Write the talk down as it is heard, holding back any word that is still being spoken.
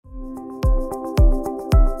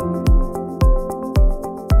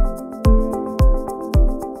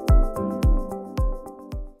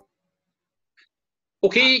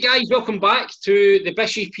Okay, guys, welcome back to the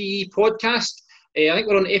Bishy PE podcast. I think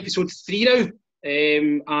we're on episode 3 now,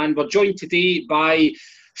 and we're joined today by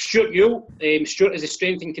Stuart Yule. Stuart is a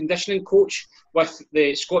strength and conditioning coach with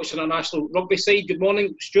the Scottish International rugby side. Good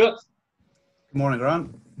morning, Stuart. Good morning,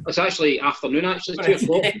 Grant. It's actually afternoon, 2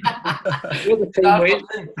 o'clock. Where the time went.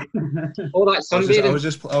 All that sunbathing.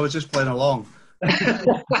 I was just playing along.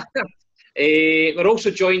 We're also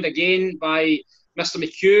joined again by Mr.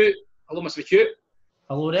 McHugh. Hello, Mr. McHugh.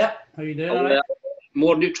 Hello there. How are you doing? Hello there.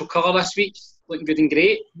 More neutral colour this week. Looking good and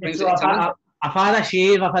great. I've had a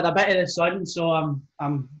shave. I've had a bit of the sun, so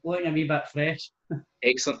I'm looking a wee bit fresh.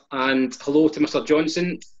 Excellent. And hello to Mr.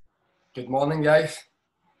 Johnson. Good morning, guys.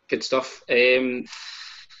 Good stuff.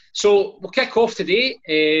 So we'll kick off today.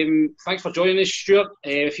 Thanks for joining us, Stuart.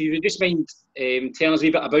 If you would just mind telling us a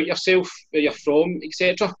wee bit about yourself, where you're from,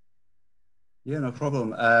 etc. Yeah, no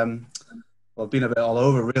problem. Well, I've been a bit all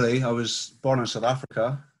over, really. I was born in South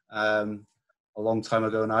Africa a long time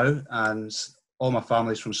ago now, and all my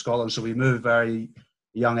family's from Scotland, so we moved very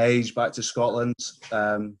young age back to Scotland.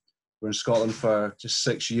 We're in Scotland for just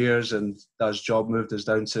 6 years, and Dad's job moved us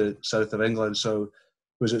down to south of England. So I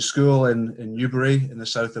was at school in Newbury in the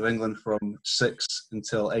south of England from 6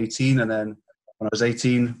 until 18, and then when I was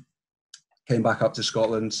 18, came back up to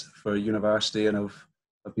Scotland for university, and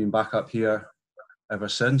I've been back up here ever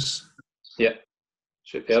since. Yeah,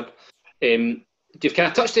 superb. You've kind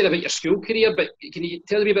of touched on about your school career, but can you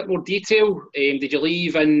tell me a bit more detail? Did you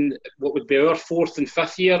leave in what would be our 4th and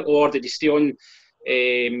 5th year, or did you stay on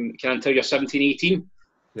until you're 17, 18?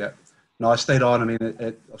 Yeah, no, I stayed on. I mean,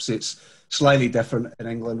 obviously it's slightly different in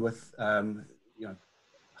England with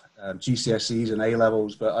GCSEs and A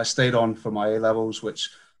levels, but I stayed on for my A levels, which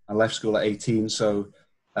I left school at 18. So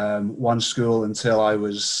one school until I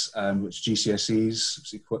was which GCSEs,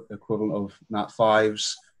 it's equivalent of Nat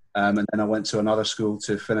 5s, and then I went to another school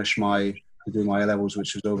to do my A levels,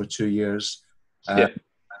 which was over 2 years.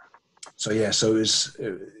 So it was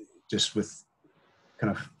just with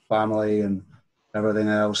kind of family and everything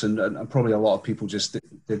else, and probably a lot of people just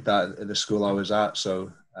did that at the school I was at. So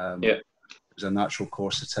it was a natural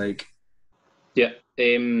course to take. Yeah.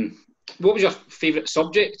 What was your favourite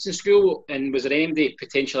subjects in school, and was there anybody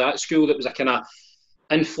potentially at school that was a kind of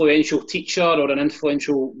influential teacher or an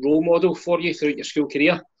influential role model for you throughout your school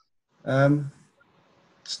career?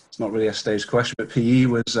 It's not really a stage question, but PE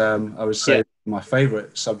was, I would say, my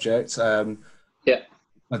favourite subject. My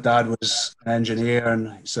dad was an engineer,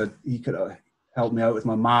 and he said he could help me out with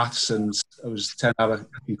my maths, and I was tend to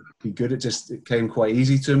be good. It came quite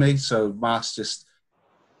easy to me. So maths just,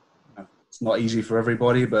 it's not easy for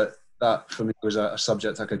everybody, but that for me was a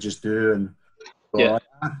subject I could just do and but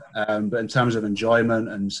in terms of enjoyment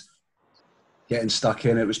and getting stuck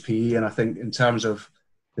in, it was PE. And I think in terms of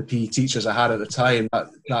the PE teachers I had at the time,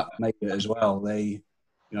 that made it as well. They,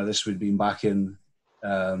 this would have been back in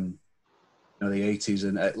the 80s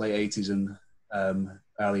and late 80s and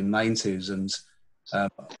early 90s, and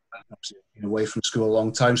obviously been away from school a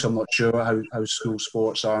long time, so I'm not sure how school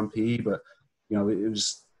sports are in PE, but it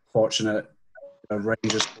was fortunate. A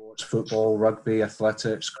range of sports: football, rugby,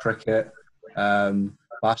 athletics, cricket,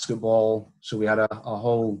 basketball. So we had a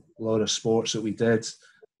whole load of sports that we did.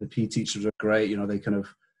 The PE teachers were great. They kind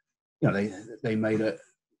of, they made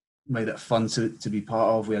it fun to be part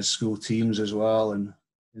of. We had school teams as well, and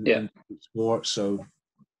in sports. So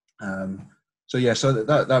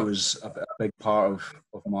that was a big part of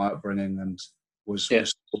my upbringing, and was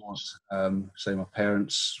sports. Say my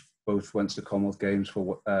parents both went to the Commonwealth Games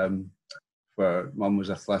for mum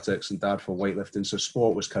was athletics and dad for weightlifting, so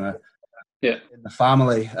sport was kind of in the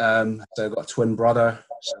family. So I've got a twin brother,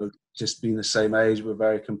 so just being the same age, we're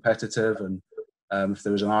very competitive, and if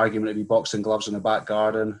there was an argument, it'd be boxing gloves in the back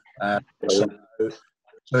garden. So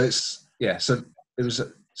it was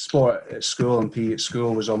sport at school, and PE at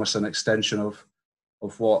school was almost an extension of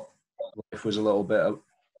what life was a little bit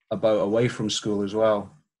about away from school as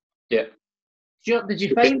well. Yeah. Stuart, did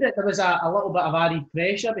you find that there was a little bit of added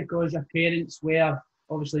pressure because your parents were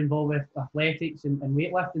obviously involved with athletics and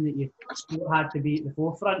weightlifting, that you still had to be at the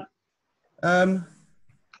forefront?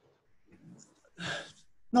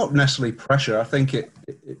 Not necessarily pressure. I think it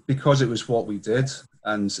because it was what we did,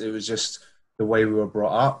 and it was just the way we were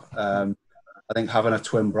brought up. I think having a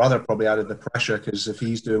twin brother probably added the pressure, because if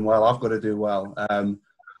he's doing well, I've got to do well. And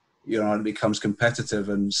it becomes competitive,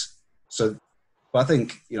 and so. But I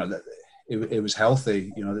think that it was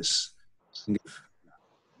healthy.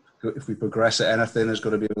 If we progress at anything, there's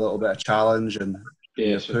got to be a little bit of challenge and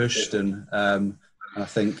pushed, and I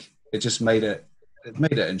think it just made it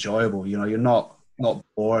enjoyable. You're not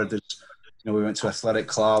bored. we went to athletic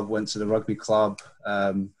club, went to the rugby club.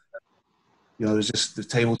 There's just the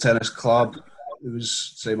table tennis club. It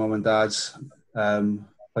was, say, mum and dad's.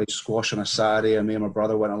 Played squash on a Saturday, and me and my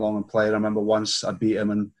brother went along and played. I remember once I beat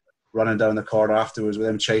him, and running down the corridor afterwards with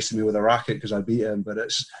him chasing me with a racket because I beat him. But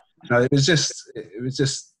it was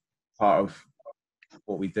just part of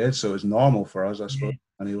what we did, so it was normal for us, I suppose, in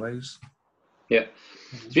many ways. Yeah.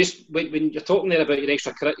 Just when you're talking there about your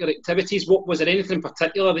extracurricular activities, was there anything in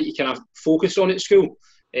particular that you kind of focused on at school?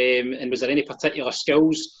 And was there any particular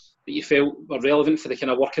skills that you felt were relevant for the kind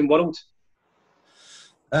of working world?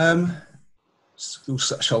 School's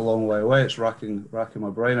such a long way away. It's racking my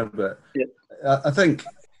brain a bit. Yeah. I think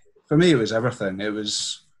for me it was everything. It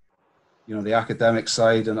was, the academic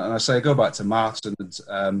side, and I say go back to maths, and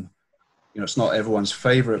it's not everyone's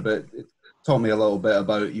favourite, but it taught me a little bit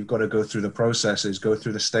about you've got to go through the processes, go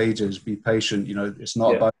through the stages, be patient. It's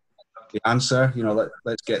not about the answer.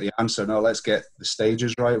 Let's get the answer. No, let's get the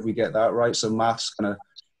stages right. If we get that right, so maths kind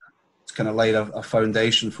of laid a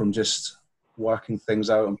foundation from just working things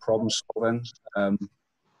out and problem solving.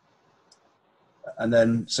 And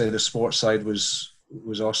then, say, the sports side was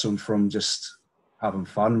awesome, from just having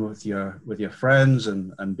fun with your friends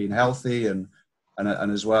and being healthy, and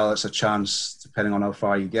as well, it's a chance depending on how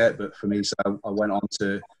far you get. But for me, so I went on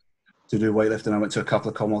to do weightlifting. I went to a couple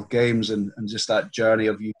of Commonwealth Games, and just that journey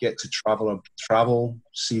of you get to travel,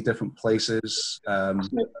 see different places,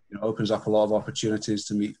 opens up a lot of opportunities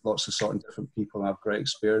to meet lots of sort of different people and have great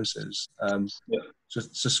experiences.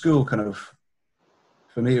 So school kind of,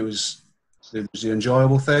 for me, there's the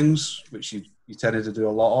enjoyable things, which you tended to do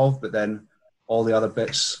a lot of, but then all the other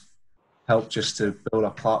bits help just to build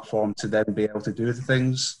a platform to then be able to do the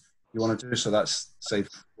things you want to do. So that's, say,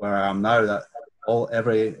 where I am now, that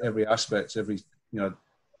every aspect,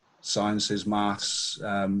 sciences, maths,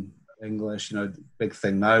 English, big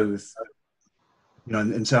thing now with,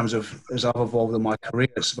 in terms of, as I've evolved in my career,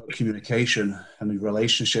 it's about communication and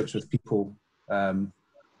relationships with people. And,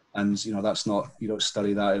 that's not, you don't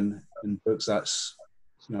study that in books. That's,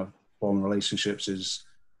 forming relationships is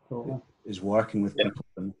working with people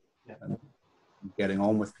and getting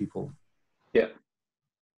on with people. Yeah.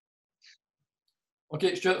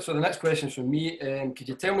 Okay, Stuart, so the next question is from me. Could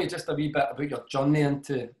you tell me just a wee bit about your journey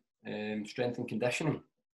into strength and conditioning?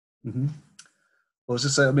 Mm-hmm. Well, as I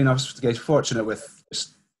say, I was fortunate with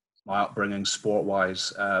just my upbringing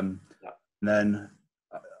sport-wise, and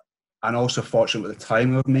also fortunate with the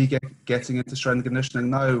timing of me getting into strength and conditioning.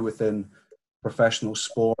 Now within professional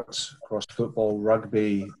sport, across football,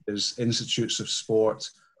 rugby, there's institutes of sport.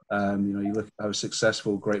 You look at how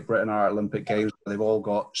successful Great Britain are at Olympic Games. They've all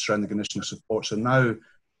got strength and conditioning support. So now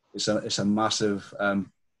it's a massive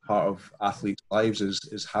part of athletes' lives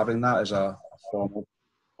is having that as a formal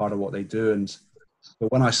part of what they do.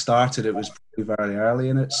 But when I started, it was pretty very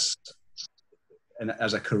early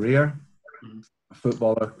as a career.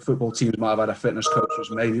 Football teams might have had a fitness coach,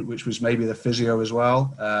 which was maybe the physio as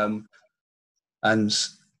well. And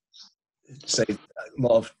say a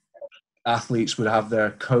lot of athletes would have their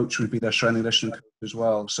coach would be their strength and conditioning coach as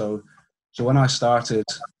well. So when I started,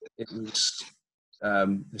 it was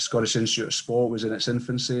the Scottish Institute of Sport was in its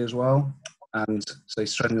infancy as well, and say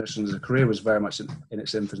strength and conditioning as a career was very much in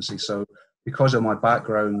its infancy. So because of my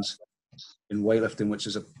background in weightlifting, which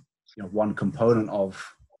is one component of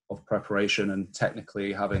preparation and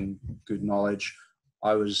technically having good knowledge,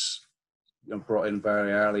 I was brought in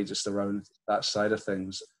very early just around that side of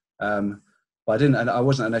things. But I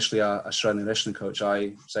wasn't initially a strength and conditioning coach.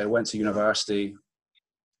 I went to university.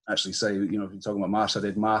 Actually, if you're talking about maths, I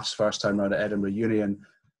did maths first time around at Edinburgh Uni, and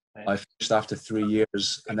I finished after 3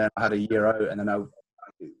 years, and then I had a year out, and then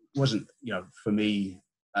it wasn't, for me,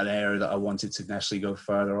 an area that I wanted to necessarily go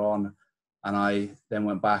further on. And I then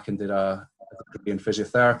went back and did a degree in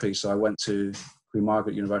physiotherapy. So I went to Queen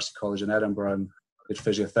Margaret University College in Edinburgh and did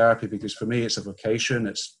physiotherapy, because for me, it's a vocation.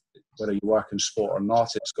 It's whether you work in sport or not,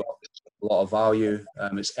 it's got a lot of value.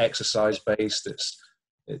 It's exercise based.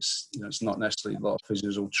 It's not necessarily a lot of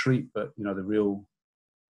physios will treat, but the real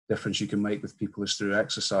difference you can make with people is through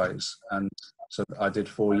exercise. And so I did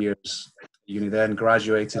 4 years at uni, then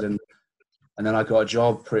graduated, and then I got a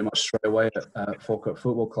job pretty much straight away at Falkirk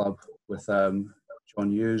Football Club with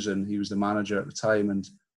John Hughes, and he was the manager at the time. And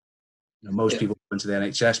most people went to the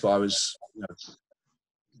NHS, but I was,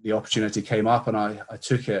 the opportunity came up and I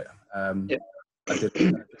took it. I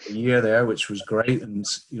did a year there, which was great, and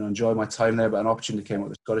enjoyed my time there. But an opportunity came up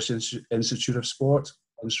with the Scottish Institute of Sport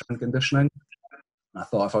and Strength and Conditioning. And I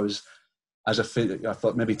thought if I was I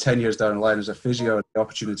thought maybe 10 years down the line as a physio, the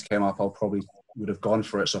opportunity came up, I probably would have gone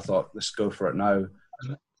for it. So I thought, let's go for it now.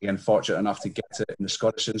 again, fortunate enough to get it in the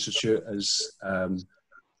Scottish Institute as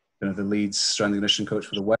the lead strength and conditioning coach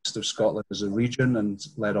for the west of Scotland as a region, and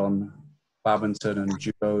led on badminton and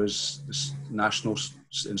judo as nationals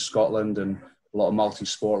in Scotland, and a lot of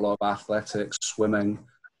multi-sport, a lot of athletics, swimming.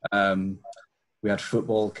 We had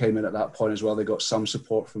football came in at that point as well. They got some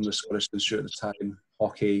support from the Scottish Institute at the time,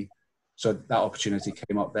 hockey. So that opportunity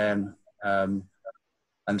came up then. And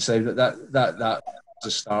so that was the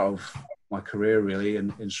start of my career really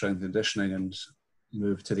in strength and conditioning, and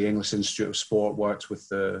moved to the English Institute of Sport, worked with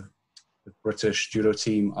the British judo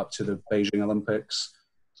team up to the Beijing Olympics.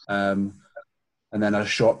 And then a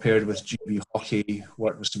short period with GB hockey,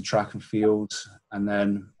 worked with some track and field, and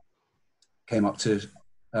then came up to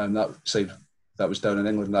that was down in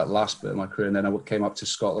England, that last bit of my career. And then I came up to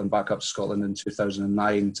Scotland, back up to Scotland in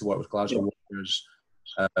 2009 to work with Glasgow Warriors,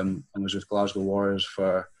 and was with Glasgow Warriors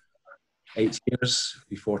for 8 years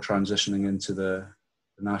before transitioning into the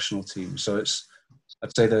national team. So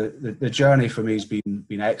I'd say the journey for me has been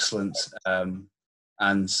excellent, and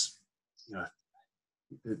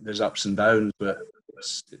there's ups and downs, but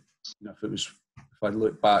if I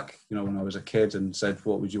look back, when I was a kid and said,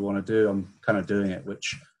 what would you want to do? I'm kind of doing it,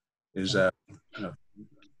 which is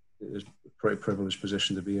is a pretty privileged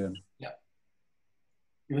position to be in. Yeah.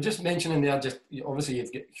 You were just mentioning there, obviously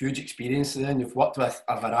you've got huge experience there, and you've worked with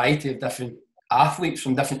a variety of different athletes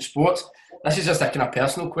from different sports. This is just a kind of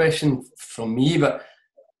personal question from me, but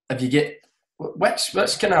if you get, which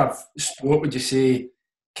kind of sport would you say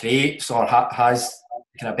creates or has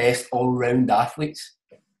kind of best all-round athletes?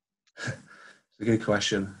 It's a good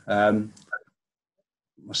question.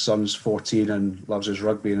 My son's 14 and loves his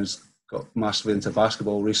rugby and has got massively into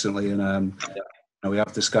basketball recently, and we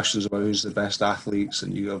have discussions about who's the best athletes,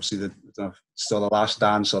 and you obviously still The Last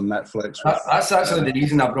Dance on Netflix. That's actually the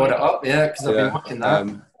reason I brought it up, because I've been watching that.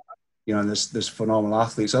 And there's phenomenal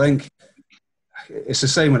athletes. I think it's the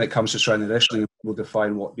same when it comes to strength and conditioning. People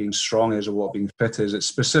define what being strong is or what being fit is. It's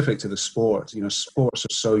specific to the sport. Sports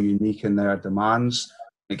are so unique in their demands.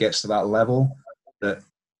 It gets to that level that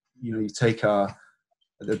you take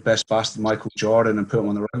the best bastard Michael Jordan and put him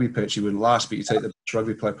on the rugby pitch, he wouldn't last. But you take the best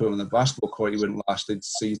rugby player, put him on the basketball court, he wouldn't last.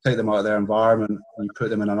 So you take them out of their environment and you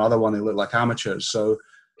put them in another one, they look like amateurs. So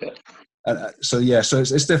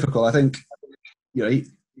it's difficult. I think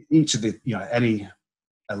each of the any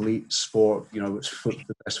elite sport, it's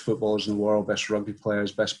the best footballers in the world, best rugby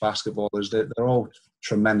players, best basketballers. They're all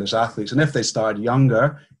tremendous athletes, and if they started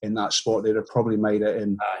younger in that sport, they'd have probably made it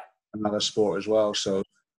in another sport as well. So.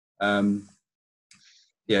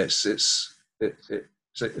 It's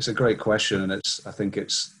a great question, and I think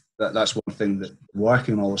that's one thing that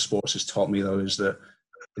working in all the sports has taught me, though, is that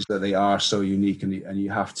they are so unique, and you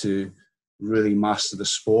have to really master the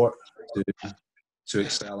sport to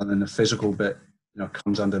excel, and then the physical bit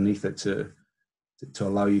comes underneath it to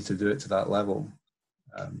allow you to do it to that level.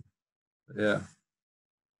 Okay,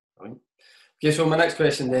 so my next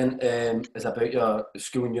question then is about your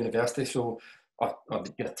school and university. So, or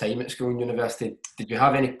your time at school and university, did you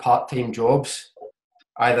have any part-time jobs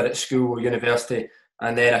either at school or university?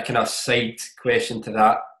 And then a kind of side question to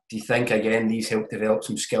that, do you think again these help develop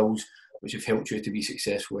some skills which have helped you to be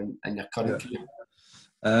successful in your current career?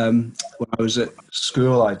 When I was at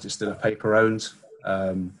school, I just did a paper round.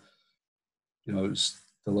 It was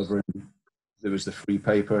delivering, there was the free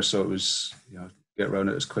paper, so it was get around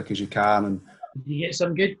it as quick as you can. And did you get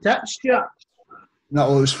some good tips, Stuart? No,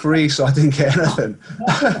 well, it was free, so I didn't get anything.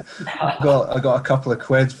 I got a couple of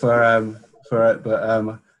quid for it, but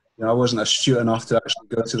I wasn't astute enough to actually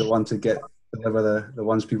go to the one to deliver the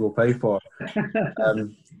ones people pay for.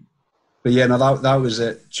 But yeah, no, that was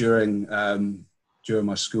it during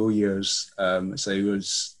my school years. So it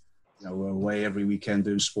was, we're away every weekend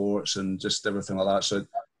doing sports and just everything like that. So it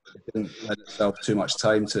didn't lend itself too much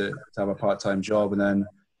time to have a part-time job. And then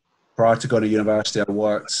prior to going to university, I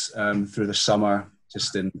worked through the summer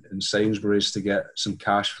just in Sainsbury's to get some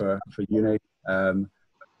cash for uni. And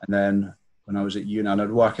then when I was at uni, and I'd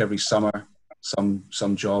work every summer, some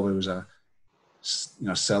job. It was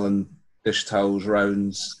selling dish towels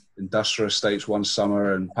round industrial estates one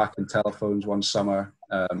summer and packing telephones one summer.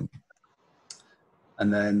 And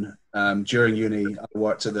then during uni, I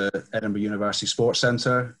worked at the Edinburgh University Sports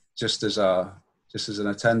Centre just as an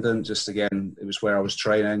attendant. Just again, it was where I was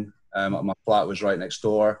training. My flat was right next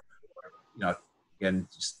door. Again,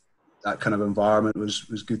 just that kind of environment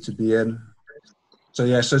was good to be in. So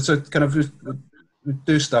yeah, so kind of we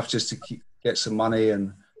do stuff just to get some money,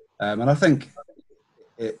 and I think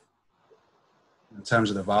it, in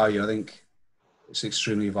terms of the value, I think it's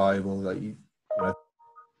extremely valuable. Like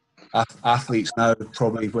athletes now,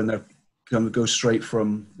 probably when they're go straight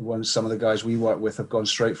from some of the guys we work with have gone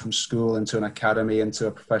straight from school into an academy, into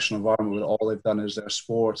a professional environment where all they've done is their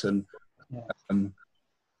sport. And,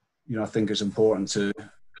 I think it's important to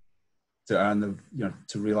earn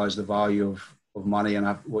to realize the value of money and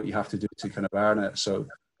what you have to do to kind of earn it. So,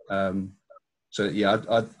 I'd say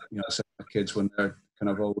my kids, when they're kind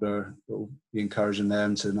of older, we'll be encouraging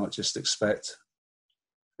them to not just expect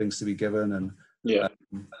things to be given. And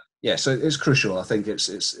so it's crucial. I think it's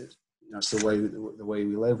the way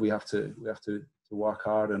we live. We have to work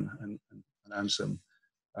hard and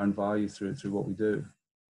earn value through what we do.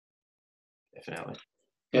 Definitely.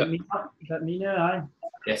 Yeah. Is that me now? Aye.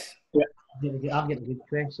 Yes. Yeah. I've got a good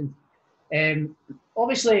question.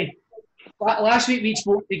 Obviously, last week we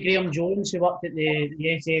spoke to Graham Jones, who worked at the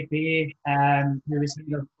SFA, who was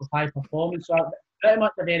here for high performance. So pretty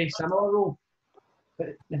much a very similar role.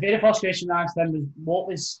 But the very first question I asked him was, what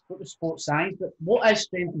was sports science? But what is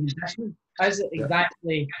strength and conditioning? Is it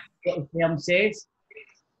exactly what the term says?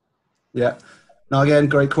 Yeah. No, again,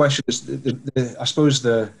 great question. I suppose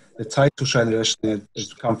the title strength and conditioning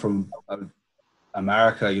has come from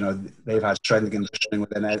America. They've had strength and conditioning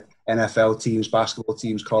within NFL teams, basketball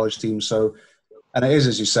teams, college teams. So, and it is,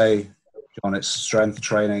 as you say, John, it's strength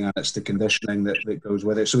training and it's the conditioning that goes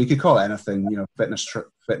with it. So we could call it anything,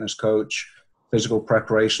 fitness coach, physical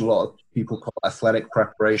preparation. A lot of people call it athletic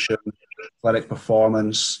preparation, athletic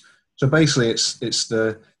performance. So basically it's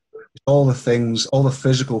all the things, all the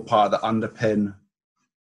physical part that underpin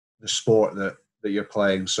the sport that you're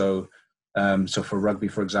playing. So for rugby,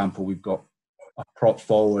 for example, we've got a prop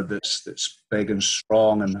forward that's big and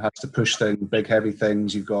strong and has to push things, big heavy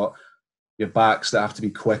things. You've got your backs that have to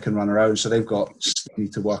be quick and run around. So they've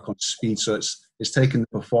need to work on speed. So it's taking the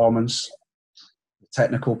performance, the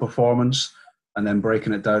technical performance, and then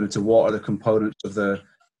breaking it down into what are the components of the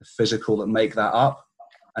physical that make that up.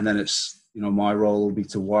 And then it's, my role will be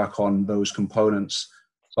to work on those components.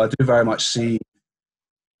 So I do very much see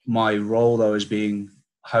my role, though, as being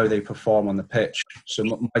how they perform on the pitch. So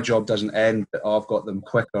my job doesn't end that I've got them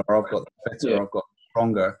quicker, or I've got them fitter, or I've got them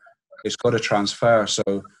stronger. It's got to transfer.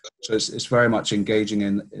 So it's very much engaging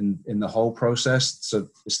in the whole process. So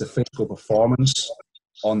it's the physical performance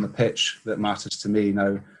on the pitch that matters to me.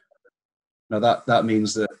 Now that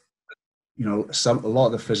means that a lot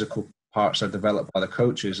of the physical parts are developed by the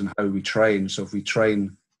coaches and how we train. So if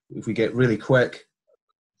we get really quick,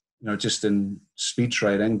 just in speed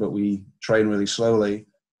training, but we train really slowly,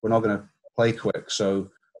 we're not going to play quick. So,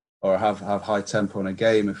 or have high tempo in a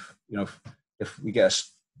game. If we get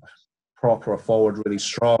a proper forward really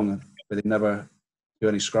strong, but they never do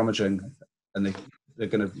any scrummaging, and they're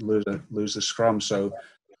going to lose the scrum. So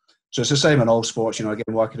it's the same in all sports. Again,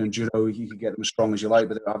 working in judo, you can get them as strong as you like,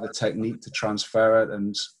 but they don't have the technique to transfer it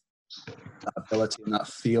and that ability and that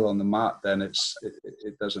feel on the mat. Then it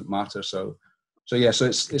doesn't matter. So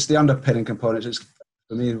it's the underpinning components. It's,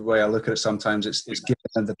 for me, the way I look at it sometimes, it's giving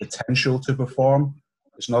them the potential to perform.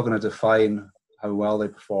 It's not going to define how well they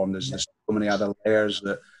perform. There's so many other layers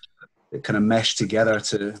that kind of mesh together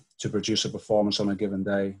to produce a performance on a given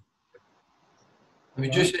day.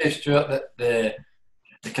 Would you say, Stuart, that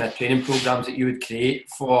the kind of training programs that you would create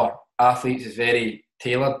for athletes is very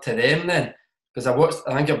tailored to them then? Because I watched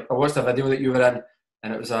a video that you were in,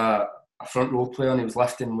 and it was a front row player, and he was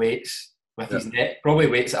lifting weights with his neck, probably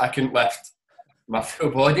weights that I couldn't lift my full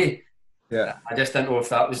body. Yeah. I just didn't know if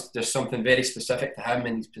that was just something very specific to him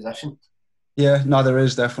in his position. Yeah, no, there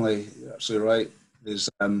is definitely. You're absolutely right. There's,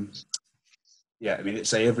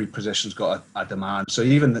 it's every position's got a demand. So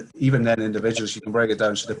even then, individuals, you can break it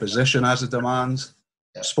down. So the position has a demand,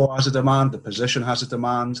 sport has a demand, the position has a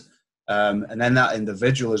demand, and then that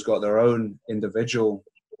individual has got their own individual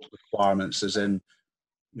requirements. As in,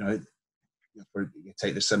 you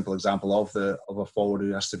take the simple example of a forward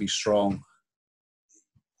who has to be strong,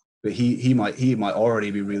 but he might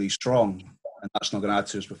already be really strong, and that's not going to add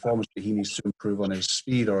to his performance. But he needs to improve on his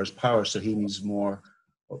speed or his power, so he needs more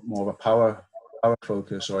of a power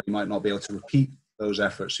focus, or he might not be able to repeat those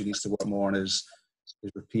efforts. He needs to work more on his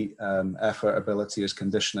repeat effort ability, his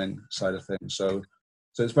conditioning side of things. So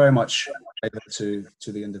it's very much to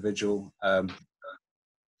the individual.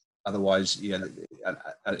 Otherwise, and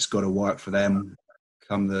it's got to work for them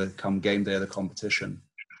come game day of the competition.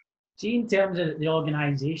 See, in terms of the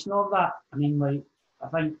organisation of that, I mean, like, I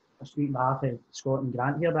think I speak on behalf of Scott and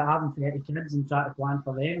Grant here, but having 30 kids and trying to plan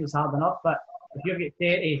for them is hard enough. But if you've got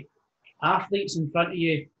 30 athletes in front of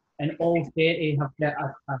you and all 30 have got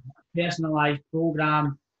a personalised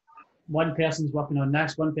programme, one person's working on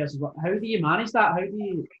this, one person's working, how do you manage that? How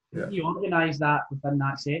do you organise that within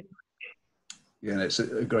that setting? Yeah, it's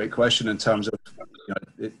a great question in terms of,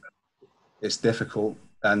 it's difficult.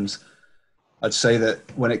 And I'd say that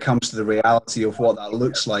when it comes to the reality of what that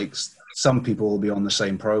looks like, some people will be on the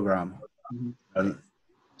same program. And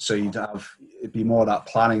so it'd be more that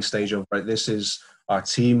planning stage of, right, this is our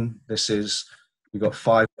team. We've got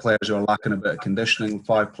 5 players who are lacking a bit of conditioning,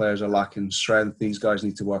 5 players are lacking strength. These guys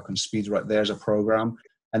need to work on speed. Right, there's a program.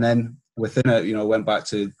 And then within it, went back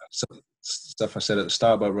to stuff I said at the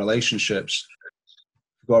start about relationships.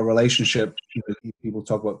 We've got a relationship. People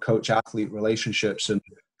talk about coach-athlete relationships, and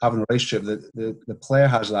having a relationship, the player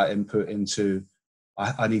has that input into,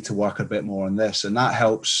 I need to work a bit more on this. And that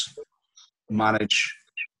helps manage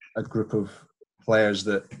a group of players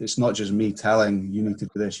that it's not just me telling you need to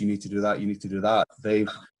do this, you need to do that, you need to do that. They've,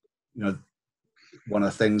 one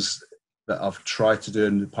of the things that I've tried to do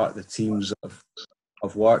in part of the teams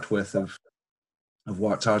I've worked with, have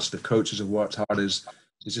worked hard, so the coaches have worked hard, is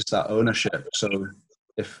just that ownership. So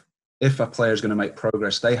if a player is going to make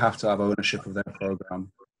progress, they have to have ownership of their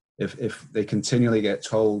program. If they continually get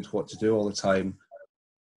told what to do all the time,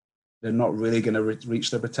 they're not really going to reach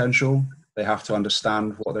their potential. They have to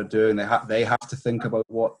understand what they're doing. They have to think about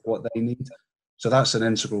what they need. So that's an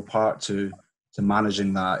integral part to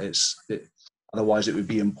managing that. Otherwise it would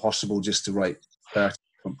be impossible just to write 30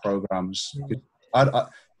 different programs. If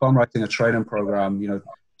I'm writing a training program,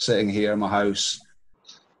 sitting here in my house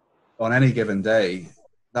on any given day,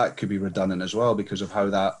 that could be redundant as well because of how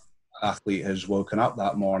that athlete has woken up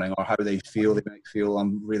that morning or how they feel. They might feel,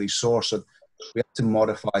 I'm really sore. So we have to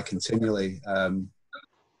modify continually.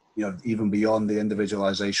 Even beyond the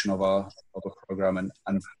individualization of a program,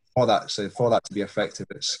 and for that to be effective,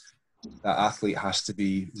 it's that athlete has to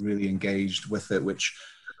be really engaged with it, which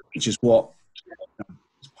is what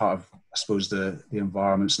is part of, I suppose, the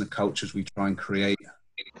environments and the cultures we try and create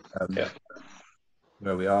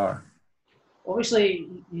where we are. Obviously,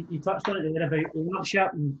 you touched on it there about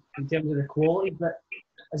ownership in terms of the qualities, but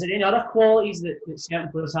is there any other qualities that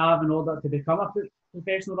certain players have in order to become a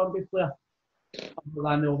professional rugby player?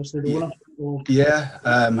 Obviously the ownership.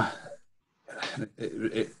 Yeah.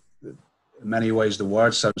 In many ways the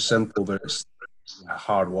word sounds simple, but it's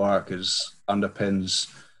hard work underpins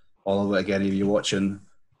all of it. Again, if you're watching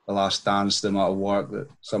The Last Dance, the amount of work that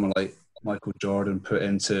someone like Michael Jordan put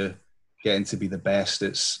into getting to be the best,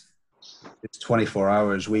 it's 24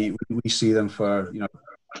 hours. We see them for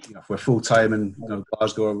if we're full time in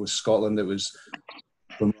Glasgow or with Scotland, it was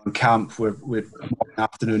when we're on camp, we're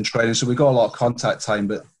afternoon training, so we've got a lot of contact time,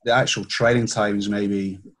 but the actual training time is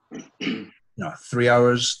maybe 3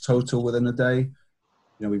 hours total within a day.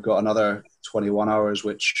 We've got another 21 hours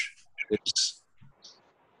which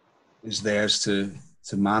is theirs to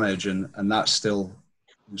manage, and that's still,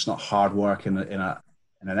 it's not hard work in a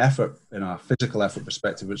physical effort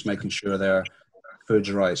perspective. It's making sure their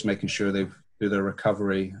food's right, it's making sure they do their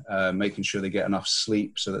recovery, making sure they get enough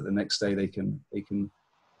sleep so that the next day they can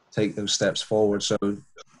take those steps forward. So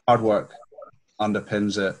hard work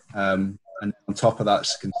underpins it, and on top of that,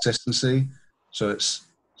 it's consistency. So it's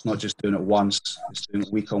not just doing it once; it's doing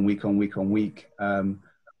it week on week on week on week.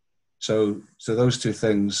 So those two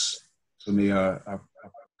things for me are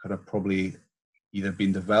kind of probably either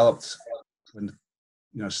been developed when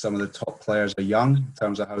some of the top players are young in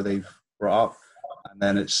terms of how they've brought up, and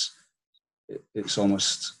then it's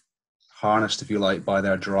almost harnessed, if you like, by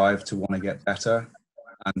their drive to want to get better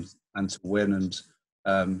and to win,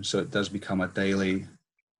 and so it does become a daily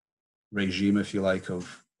regime, if you like,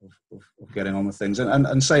 of getting on with things.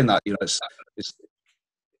 And saying that, it's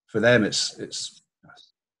for them, it's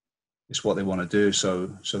what they want to do,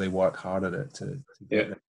 so they work hard at it to get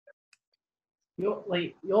there.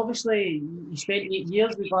 You obviously you spent 8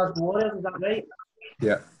 years with Glasgow Warriors, is that right?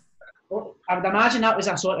 Yeah. Well, I would imagine that was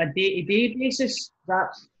a sort of day-to-day basis. Is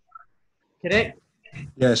that correct?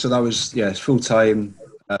 Yeah. So that was it's full time.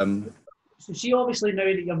 So see, obviously now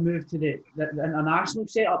that you've moved to the international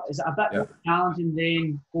setup, is it a bit more challenging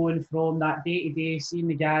then going from that day-to-day, seeing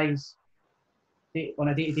the guys on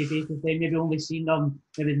a day-to-day basis, then maybe only seeing them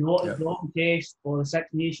maybe not at the long test or the Six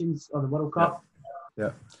Nations or the World Cup?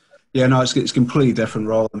 Yeah, no, it's a completely different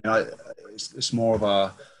role. I mean, it's more of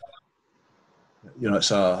a,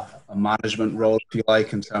 it's a management role, if you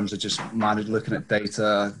like, in terms of just looking at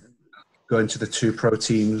data, going to the 2 pro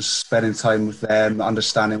teams, spending time with them,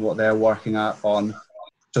 understanding what they're working on.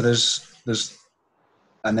 So there's,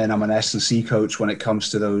 and then I'm an S&C coach when it comes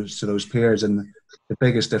to those periods. And the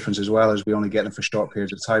biggest difference as well is we only get them for short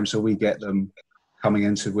periods of time. So we get them coming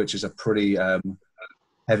into, which is a pretty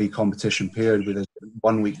heavy competition period with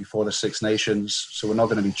 1 week before the Six Nations. So we're not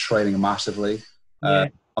going to be training massively.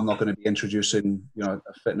 I'm not going to be introducing, a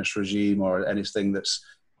fitness regime or anything that's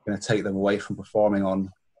going to take them away from performing on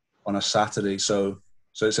on a Saturday. So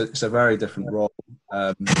it's a very different role.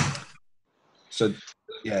 So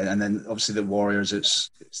yeah, and then obviously the Warriors, it was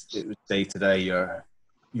day to day.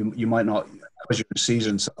 You might not, because you're in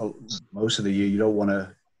season most of the year, you don't want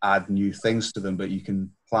to add new things to them, but you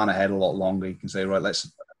can plan ahead a lot longer. You can say, right,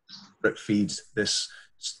 let's drip feed this,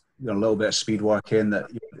 a little bit of speed work in that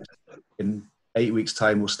in 8 weeks'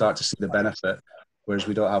 time we'll start to see the benefit, whereas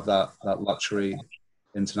we don't have that luxury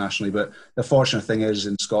internationally. But the fortunate thing is,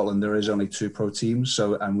 in Scotland there is only 2 pro teams,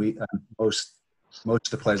 so and most of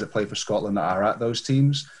the players that play for Scotland are at those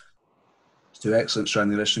teams. 2 excellent strength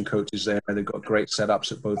and conditioning coaches there. They've got great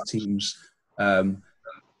setups at both teams, and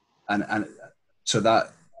so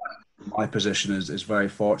that my position is very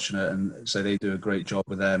fortunate, and so they do a great job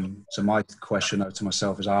with them. So my question out to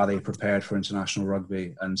myself is, are they prepared for international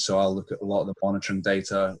rugby? And so I'll look at a lot of the monitoring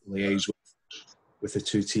data, liaise with the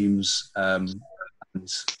 2 teams, and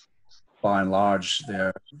by and large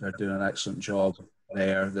they're doing an excellent job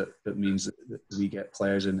there. That means that we get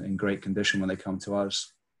players in great condition when they come to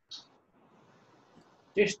us.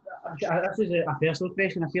 This is a personal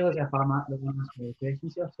question. I feel as if I'm at the one of the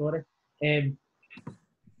questions here. Sorry.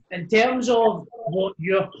 In terms of what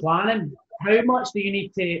you're planning, how much do you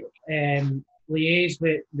need to liaise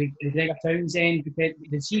with Gregor Townsend? Because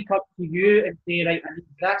does he come to you and say, right, I need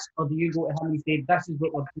this, or do you go to him and say, this is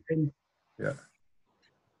what we're doing?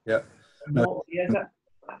 Yeah. What is it?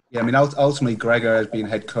 Yeah, I mean, ultimately, Gregor, as being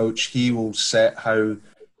head coach, he will set how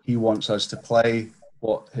he wants us to play,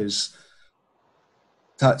 what his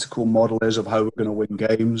tactical model is of how we're going to win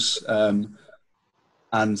games. And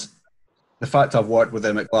the fact I've worked with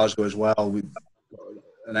him at Glasgow as well, we've got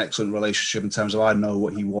an excellent relationship in terms of I know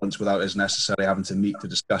what he wants without us necessarily having to meet to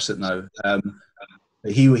discuss it now.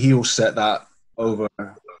 He will set that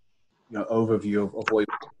overview of what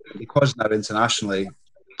he, because now internationally,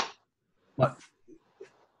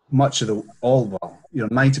 much of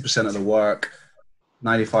 90% of the work,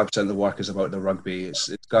 95% of the work is about the rugby. It's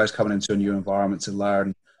guys coming into a new environment to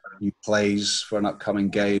learn new plays for an upcoming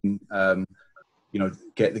game.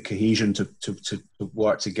 Get the cohesion to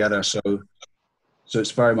work together. So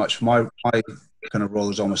it's very much my kind of role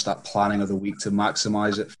is almost that planning of the week to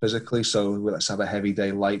maximise it physically. So let's have a heavy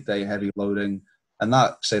day, light day, heavy loading, and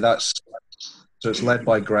so it's led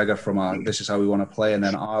by Gregor from this is how we want to play, and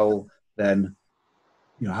then I'll then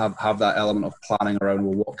have that element of planning around,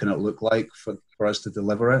 well, what can it look like for us to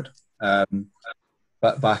deliver it.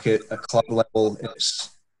 But back at a club level,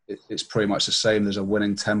 it's pretty much the same. There's a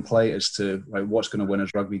winning template as to what's going to win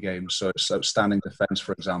us rugby games. So it's outstanding defence,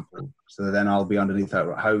 for example. So then I'll be underneath that.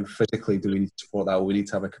 How physically do we need to support that? Well, we need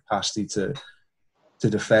to have a capacity to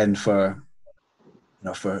defend for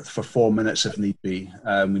 4 minutes if need be.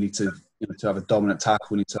 We need to have a dominant tackle.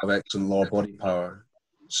 We need to have excellent lower body power.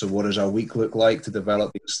 So what does our week look like to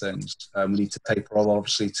develop these things? We need to taper off,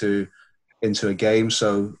 obviously, into a game.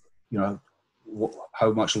 So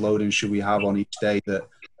how much loading should we have on each day that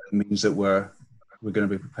means that we're going to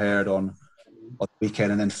be prepared on the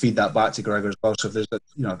weekend, and then feed that back to Gregor as well. So if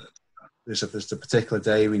there's a particular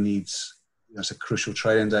day we need, it's a crucial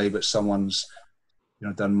training day, but someone's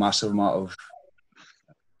done massive amount of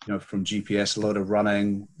from GPS, a load of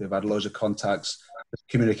running, they've had loads of contacts. The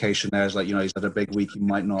communication there is he's had a big week, he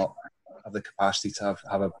might not have the capacity to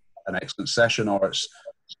have an excellent session, or it's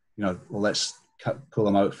let's pull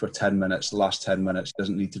him out for 10 minutes. The last 10 minutes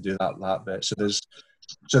doesn't need to do that bit. So there's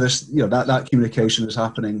that communication is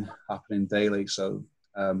happening daily. So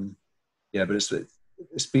but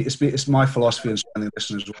it's my philosophy in strength and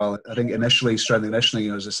conditioning as well. I think initially strength and conditioning,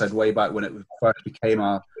 as I said way back when it first became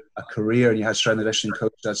a career, and you had strength and conditioning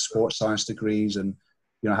coaches that had sports science degrees, and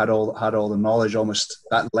had all the knowledge, almost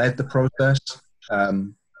that led the process.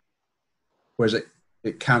 Whereas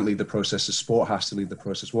it can't lead the process. The sport has to lead the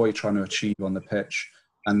process. What are you trying to achieve on the pitch?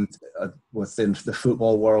 And within the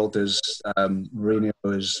football world, Mourinho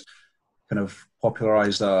has kind of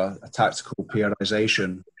popularised a tactical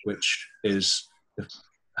periodisation, which is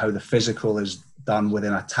how the physical is done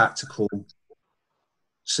within a tactical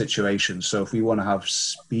situation. So if we want to have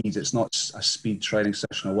speed, it's not a speed training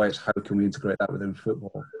session away. It's how can we integrate that within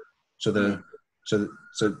football? So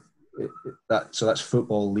that's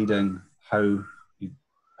football leading how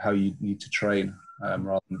you need to train,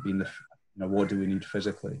 rather than being what do we need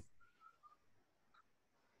physically.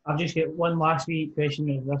 I've just got one last wee question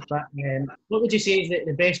with that. What would you say is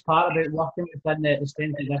the best part about working within the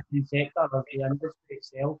strength and conditioning sector of the industry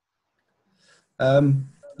itself?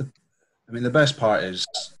 The best part is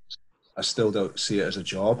I still don't see it as a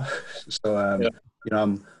job. So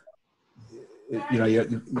you're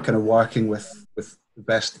kind of working with the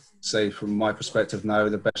best, say from my perspective now,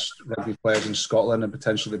 the best rugby players in Scotland, and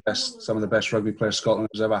potentially some of the best rugby players Scotland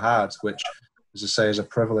has ever had, which, as I say, is a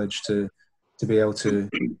privilege to be able to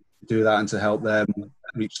do that and to help them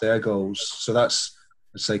reach their goals. So that's,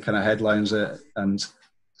 I'd say, kind of headlines it. And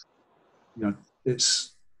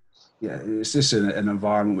it's just an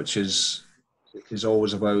environment which is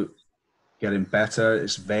always about getting better.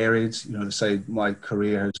 It's varied. They say my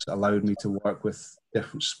career has allowed me to work with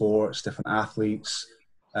different sports, different athletes.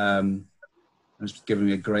 It's given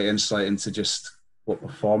me a great insight into just what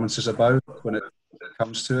performance is about when it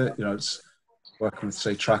comes to it. It's working with,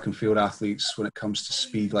 say, track and field athletes when it comes to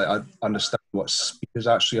speed. Like, I understand what speed is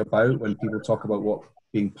actually about when people talk about what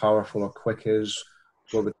being powerful or quick is.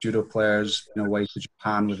 Work with judo players, away to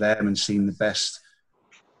Japan with them and seeing the best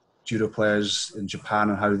judo players in Japan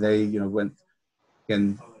and how they, went,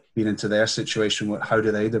 again, being into their situation, how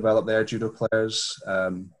do they develop their judo players?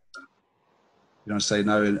 Say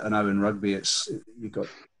now in rugby, you've got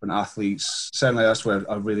different athletes. Certainly, that's where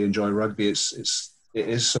I really enjoy rugby. It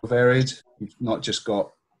is so varied. You've not just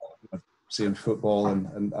got seeing football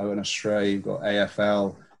and out in Australia, you've got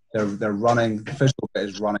AFL. They're running. The physical bit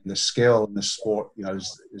is running. The skill in the sport,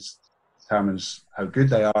 is determines how good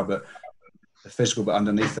they are. But the physical bit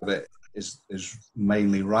underneath of it is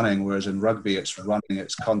mainly running. Whereas in rugby, it's running,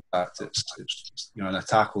 it's contact, it's in a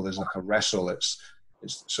tackle. There's like a wrestle.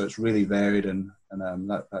 So it's really varied, and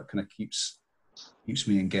that kind of keeps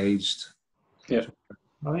me engaged. Yeah.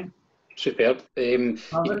 Right. Superb. You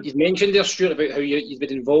mentioned there, Stuart, about how you've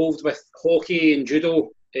been involved with hockey and judo,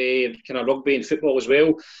 kind of rugby and football as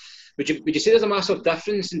well. Would you say there's a massive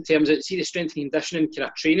difference in terms of the strength and conditioning kind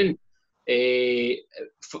of training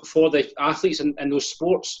for the athletes in those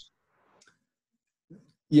sports?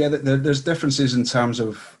 Yeah, there's differences in terms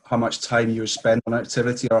of how much time you would spend on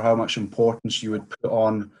activity or how much importance you would put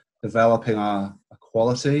on developing a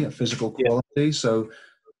physical quality. Yeah. So,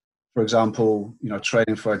 for example,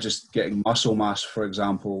 training for just getting muscle mass, for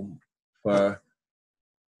example, for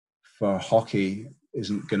hockey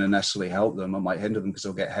isn't going to necessarily help them. It might hinder them because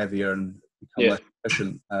they'll get heavier and become less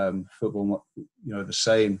efficient. Football, the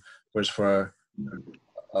same. Whereas for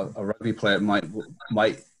a rugby player, it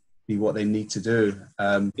might be what they need to do.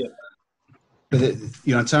 But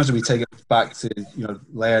in terms of, we take it back to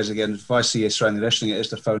layers again. If I see a strength and conditioning, it is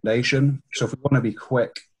the foundation. So if we want to be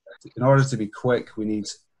quick, in order to be quick, we need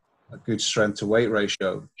a good strength to weight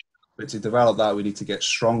ratio. But to develop that, we need to get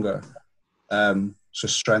stronger. So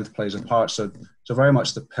strength plays a part. So very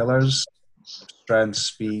much the pillars: strength,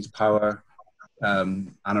 speed, power,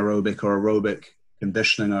 anaerobic or aerobic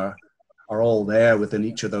conditioning are all there within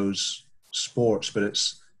each of those sports. But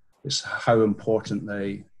it's how important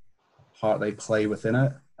part they play within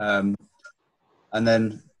it. And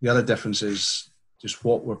then the other difference is just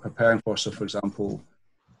what we're preparing for. So, for example,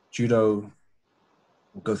 judo,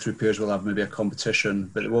 we'll go through periods, we'll have maybe a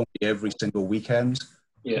competition, but it won't be every single weekend.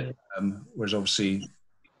 Yeah. Whereas obviously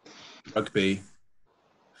rugby,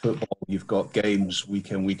 football, you've got games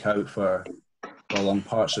week in, week out for a long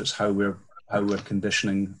part. So it's how we're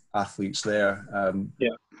conditioning athletes there.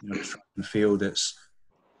 Track and field, it's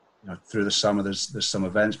through the summer there's some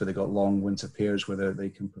events, but they've got long winter periods where they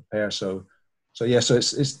can prepare. So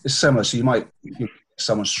it's similar. So you might, if you make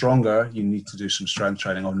someone stronger, you need to do some strength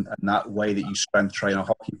training and that way that you strength train a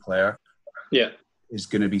hockey player is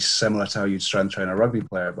going to be similar to how you'd strength train a rugby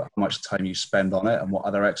player, but how much time you spend on it and what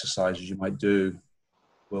other exercises you might do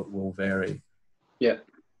will vary. Yeah,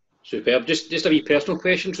 superb. Just a wee personal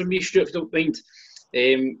question from me, Stuart, if you don't mind.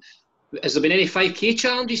 Has there been any 5K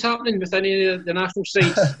challenges happening with any of the national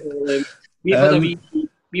sides? We've had a wee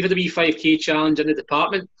 5K challenge in the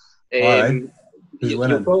department. Right.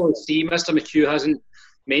 You'll probably see Mr. McHugh hasn't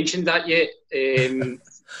mentioned that yet.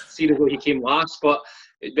 Seeing as though he came last, but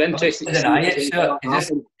it'd be interesting to see.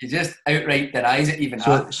 He just outright denies it even.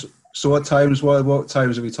 So what times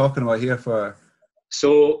are we talking about here for?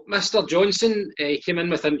 So Mr. Johnson came in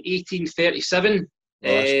with an 18:37.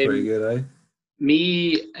 That's pretty good, eh?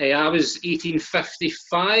 Me, I was 18:55,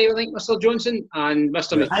 I think, Mr. Johnson, and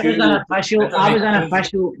Mr. McHugh. I was an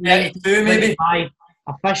official 1925.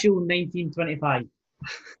 Official 1925.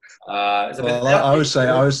 I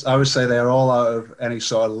would say they're all out of any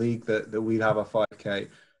sort of league that we'd have a 5K.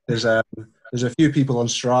 There's a few people on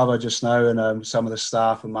Strava just now, and some of the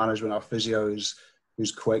staff and management, our physio,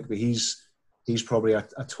 who's quick, but he's probably a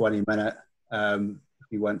 20-minute if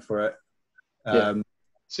he went for it.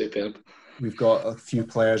 Superb. We've got a few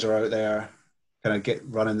players are out there kind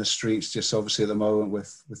of running the streets just obviously at the moment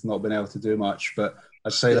with not being able to do much, but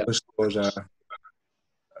I'd say those scores are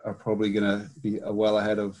are probably going to be well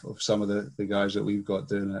ahead of some of the guys that we've got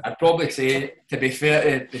doing it. I'd probably say, to be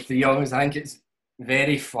fair to the three of us, I think it's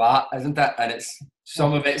very flat, isn't it? And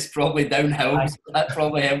some of it's probably downhill, so that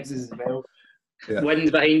probably helps as well. Yeah.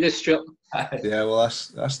 Wind behind us, Stuart. Yeah, well,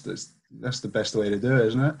 that's the best way to do it,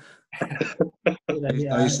 isn't it?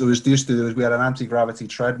 We had an anti-gravity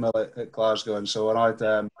treadmill at Glasgow, and so when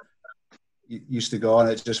I'd used to go on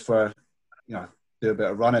it just for, do a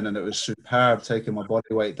bit of running, and it was superb, taking my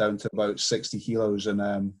body weight down to about 60 kilos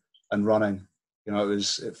and running.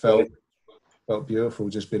 It felt beautiful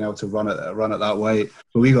just being able to run at that weight.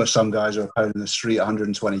 But we got some guys who are pounding the street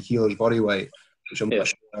 120 kilos body weight, which I'm not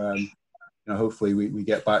sure. Hopefully we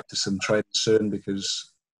get back to some training soon,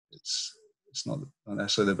 because it's not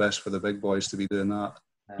necessarily the best for the big boys to be doing that.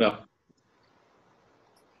 No.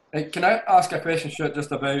 Can I ask a question, Stuart,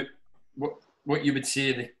 just about what you would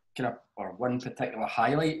say the kind of, or one particular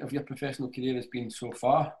highlight of your professional career has been so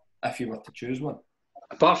far, if you were to choose one?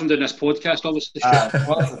 Apart from doing this podcast, obviously. After this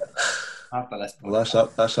podcast. Well,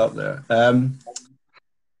 that's up there.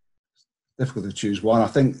 Difficult to choose one. I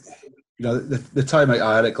think the time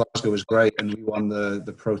I had at Glasgow was great, and we won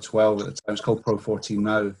the Pro 12 at the time. It's called Pro 14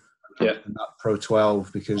 now. Yeah. And that Pro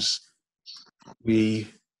 12, because at the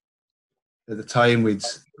time we'd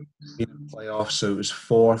been in the playoffs, so it was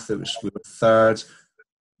fourth. We were third.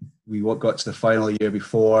 We got to the final year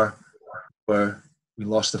before, where we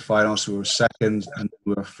lost the final, so we were second, and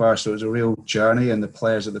we were first. So it was a real journey, and the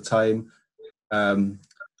players at the time, Al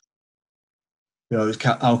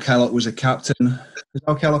Kellogg was a captain. Is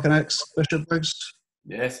Al Kellogg an ex-Bishopbriggs?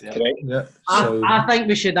 Yes, yeah. Yeah. I think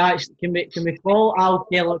we should actually can we call Al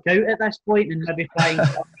Kellogg out at this point and maybe find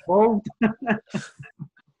involved?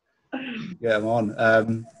 Yeah, I'm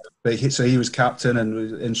on. But he was captain and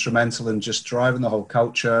was instrumental in just driving the whole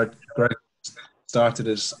culture. Greg started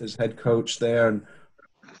as head coach there, and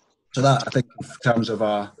so that, I think, in terms of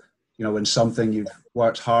when something, you've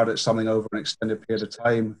worked hard at something over an extended period of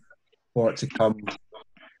time, for it to come,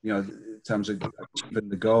 in terms of achieving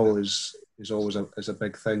the goal is always a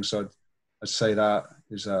big thing. So I'd say that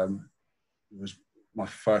was my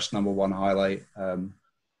first number one highlight.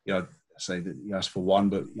 I'd say that you asked for one,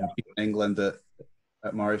 but beating England at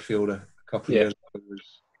Murrayfield a couple of years ago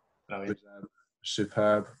was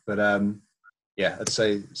superb. But I'd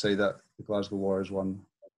say that the Glasgow Warriors won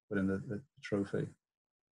winning the trophy.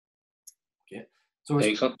 Okay, so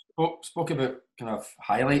we spoke about kind of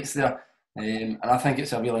highlights there, and I think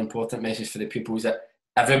it's a really important message for the pupils that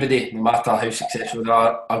everybody, no matter how successful they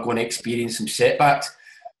are going to experience some setbacks.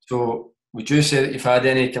 So would you say that you've had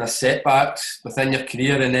any kind of setbacks within your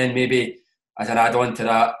career, and then maybe as an add-on to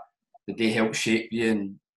that, did they help shape you,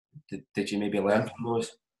 and did you maybe learn from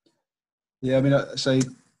those? Yeah, I mean, I say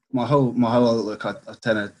my whole outlook, I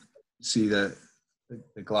tend to see the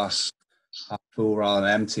glass half full rather than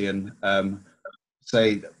empty, and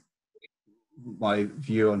say my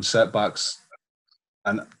view on setbacks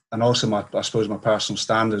and also I suppose my personal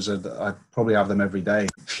standards are that I probably have them every day.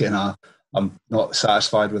 I'm not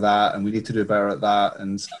satisfied with that, and we need to do better at that.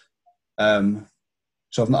 And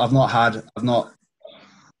so I've not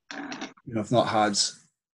had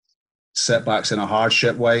setbacks in a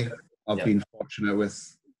hardship way. I've been fortunate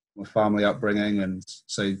with my family upbringing, and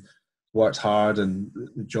say worked hard and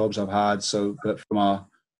the jobs I've had. So, but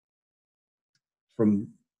from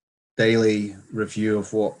daily review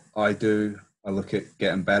of what I do, I look at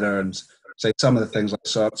getting better, and say some of the things I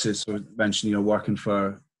saw up to. So I mentioned, working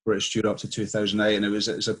for British Judo up to 2008, and it was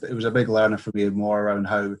a big learner for me, more around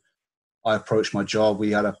how I approached my job.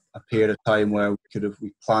 We had a period of time where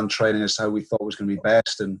we planned training as to how we thought was going to be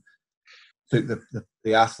best, and took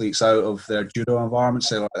the athletes out of their judo environment.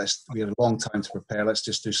 Say, we have a long time to prepare. Let's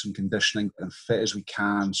just do some conditioning and fit as we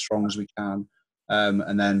can, strong as we can,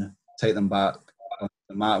 and then take them back on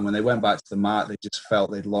the mat. And when they went back to the mat, they just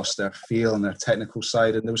felt they'd lost their feel and their technical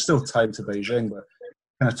side. And there was still time to Beijing, but it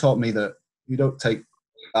kind of taught me that you don't take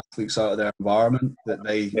athletes out of their environment, that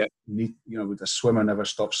they need, the swimmer never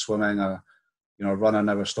stops swimming, a runner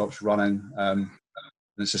never stops running. And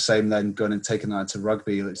it's the same then going and taking that into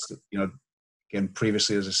rugby. It's, again,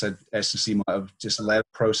 previously, as I said, S&C might have just led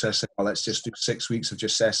processing. Well, let's just do 6 weeks of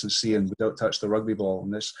just S&C and we don't touch the rugby ball.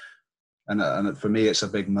 And for me, it's a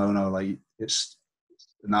big no-no.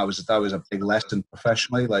 And that was a big lesson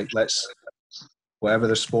professionally. Whatever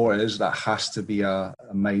the sport is, that has to be a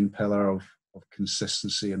main pillar of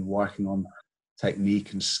consistency and working on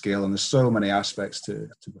technique and skill. And there's so many aspects to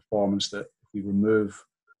performance that if we remove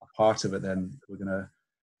a part of it, then we're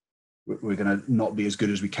gonna not be as good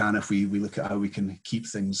as we can if we look at how we can keep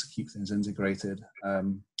things integrated.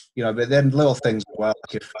 But then little things as well,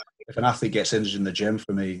 like if an athlete gets injured in the gym,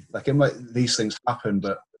 for me, like these things happen,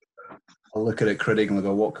 but I'll look at it critically and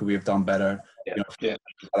go, what could we have done better? Had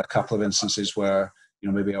a couple of instances where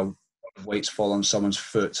maybe a weight's fall on someone's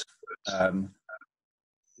foot.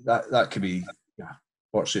 That could be.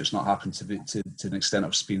 Fortunately, it's not happened to an extent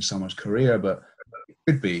of being someone's career, but it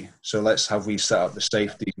could be. So have we set up the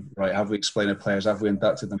safety right? Have we explained to players? Have we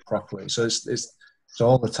inducted them properly? So it's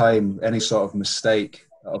all the time, any sort of mistake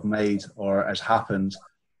that I've made or has happened,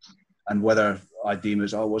 and whether I deem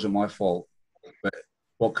it wasn't my fault, but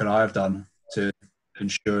what could I have done to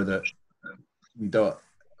ensure that we don't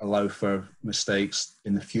allow for mistakes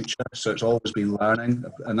in the future? So it's always been learning,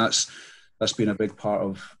 and that's been a big part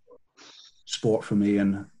of sport for me.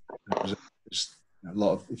 And there's a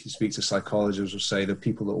lot of, if you speak to psychologists, will say the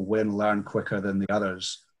people that will win learn quicker than the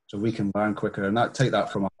others. So we can learn quicker, and take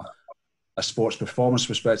that from a sports performance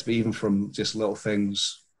perspective, even from just little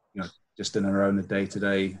things, just in and around the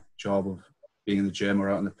day-to-day job of being in the gym or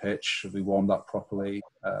out on the pitch. Have we warmed up properly?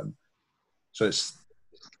 So it's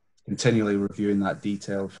continually reviewing that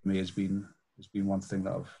detail for me has been one thing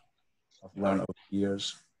that I've learned over the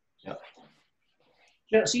years. Yeah.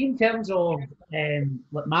 See, in terms of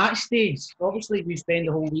like match days, obviously we spend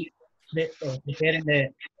the whole week preparing the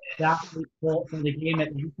athlete for the game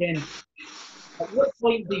at the weekend. At what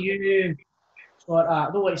point do you sort of,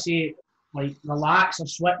 I don't want to say like relax or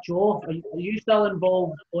switch off? Are you still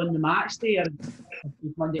involved on the match day, or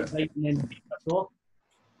Monday to Friday and then switch off?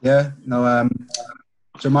 Yeah, no.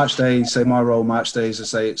 So match day, say my role match days, I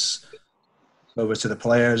say it's over to the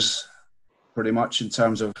players, pretty much in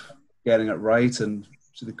terms of getting it right, and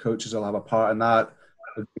so the coaches will have a part in that.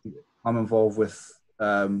 I'm involved with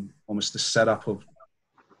almost the setup of,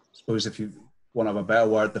 I suppose, if you want to have a better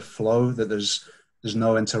word, the flow, that there's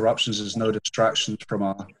no interruptions, there's no distractions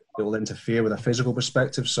that will interfere with a physical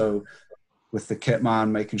perspective. So with the kit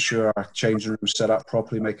man, making sure our changing room is set up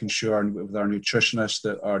properly, making sure with our nutritionist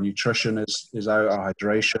that our nutrition is out, our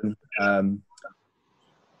hydration.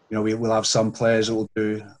 We'll have some players that will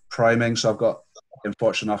do priming. So I've got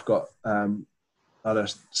other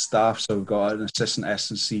staff. So we've got an assistant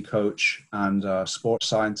S&C coach and a sports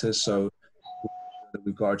scientist. So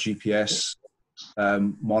we've got our GPS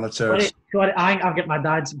monitors. Sorry, I've got my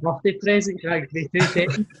dad's birthday present. Can I give you 2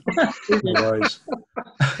 seconds? No worries.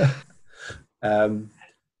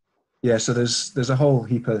 So there's a whole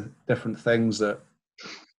heap of different things that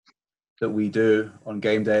we do on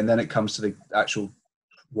game day, and then it comes to the actual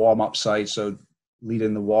warm-up side. So not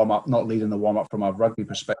leading the warm-up from a rugby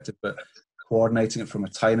perspective, but coordinating it from a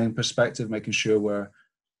timing perspective, making sure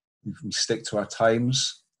we stick to our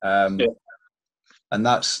times. And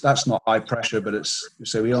that's not high pressure, but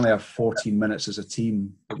we only have 14 minutes as a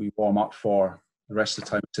team that we warm up for. The rest of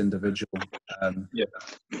the time it's individual.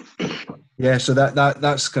 So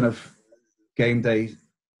that's kind of game day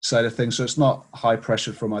side of things. So it's not high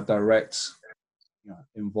pressure from a direct,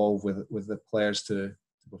 involved with the players to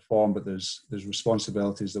perform, but there's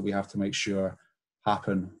responsibilities that we have to make sure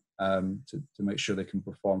happen to make sure they can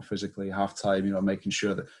perform physically. Half time, making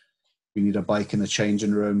sure that we need a bike in the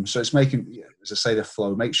changing room. So it's making, as I say, the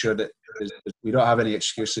flow. Make sure that we don't have any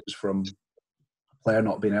excuses from a player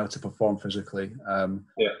not being able to perform physically.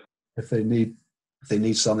 If they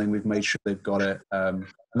need something, we've made sure they've got it, and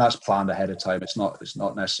that's planned ahead of time. It's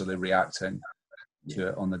not necessarily reacting to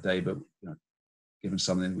it on the day, but given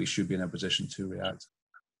something, we should be in a position to react.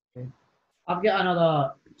 Okay. I've got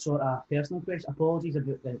another sort of personal question. Apologies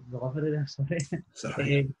about the delivery there.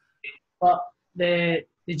 Sorry. But the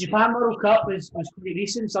Japan World Cup was pretty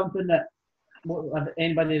recent. Something that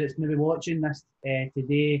anybody that's maybe watching this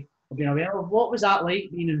today will be aware of. What was that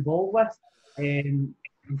like being involved with in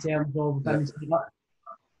terms of things?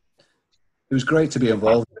 It was great to be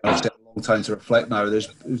involved. It's a long time to reflect now. It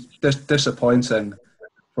was disappointing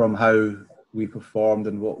from how we performed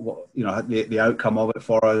and what the outcome of it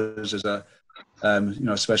for us as a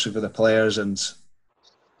especially for the players, and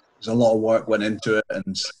there's a lot of work went into it,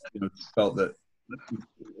 and felt that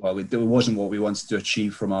it wasn't what we wanted to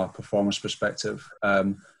achieve from our performance perspective.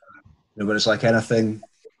 But it's like anything,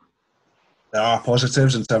 there are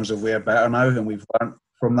positives in terms of we're better now and we've learned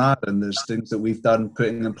from that, and there's things that we've done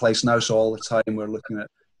putting in place now. So all the time we're looking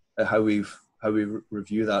at how we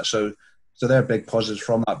review that. So they're big positives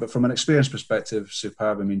from that. But from an experience perspective,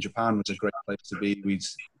 superb. I mean, Japan was a great place to be. We'd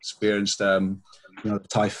experienced, the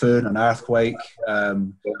typhoon, an earthquake,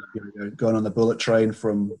 going on the bullet train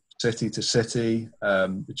from city to city.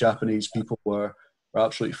 The Japanese people were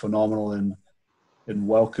absolutely phenomenal in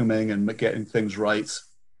welcoming and getting things right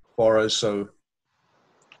for us. So,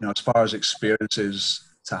 as far as experiences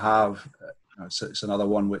to have, it's another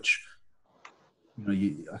one which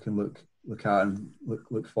I can look at and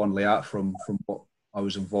look fondly at from what I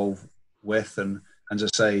was involved with, and as I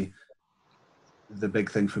say, the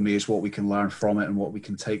big thing for me is what we can learn from it and what we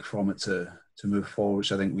can take from it to move forward,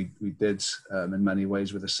 which I think we did in many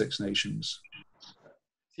ways with the Six Nations.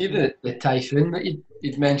 See the typhoon that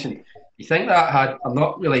you'd mentioned. Do you think that had? I'm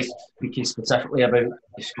not really speaking specifically about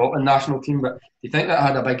the Scotland national team, but do you think that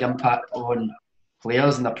had a big impact on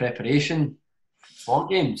players and their preparation for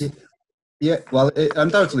games? Yeah, well, it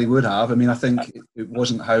undoubtedly would have. I mean, I think it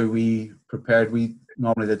wasn't how we prepared. We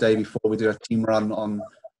normally the day before we do a team run on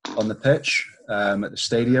the pitch at the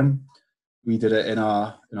stadium. We did it in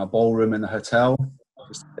our ballroom in the hotel,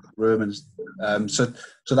 just room, and so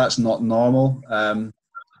that's not normal.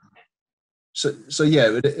 So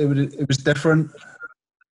yeah, it was different.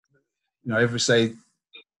 Every say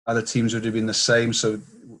other teams would have been the same. So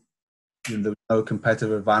there was no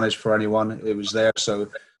competitive advantage for anyone. It was there, so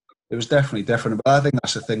it was definitely different. But I think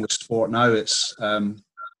that's the thing with sport now. It's an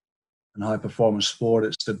high performance sport.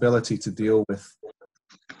 It's the ability to deal with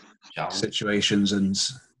situations, and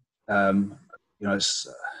it's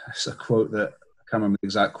a quote that I can't remember the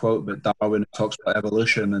exact quote, but Darwin talks about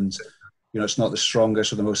evolution, and it's not the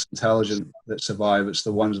strongest or the most intelligent that survive; it's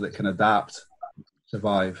the ones that can adapt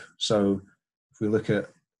survive. So if we look at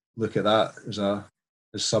that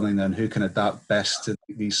as something, then who can adapt best to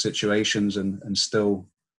these situations and still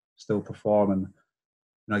perform? And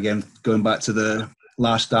again, going back to the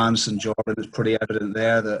Last Dance and Jordan, it's pretty evident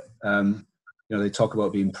there that they talk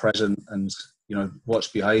about being present and what's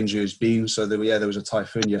behind you is being. So there was a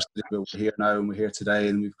typhoon yesterday, but we're here now and we're here today,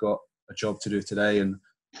 and we've got a job to do today, and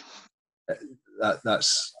that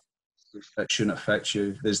shouldn't affect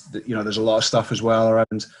you. There's a lot of stuff as well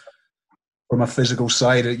around from a physical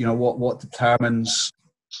side. What determines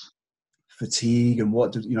fatigue, and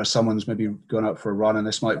what someone's maybe going out for a run, and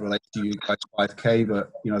this might relate to you guys 5K,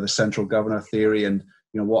 but the central governor theory and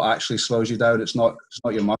what actually slows you down. It's not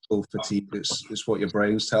your muscle fatigue. It's what your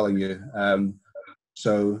brain's telling you.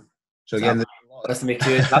 So again, that's to make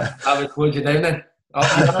sure that would slow you down then.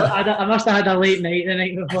 I must have had a late night the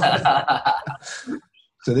night before.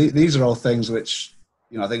 So these are all things which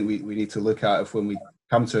I think we need to look at if when we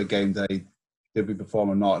come to a game day, did we perform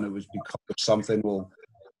or not, and it was because of something. Well,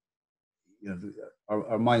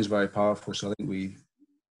 our mind's very powerful, so I think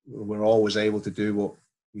we're always able to do what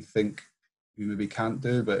we think we maybe can't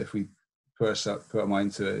do, but if we put our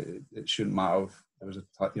mind to it, it shouldn't matter if there was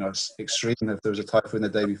it's extreme. If there was a typhoon the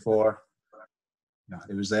day before,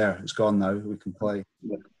 it was there. It's gone now. We can play.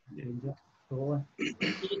 Do you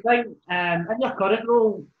think, in your current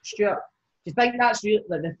role, Stuart, do you think that's really,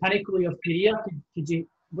 like, the pinnacle of your career?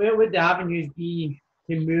 Where would the avenues be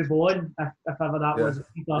to move on if ever that was?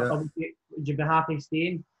 Would you be happy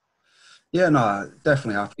staying? Yeah, no,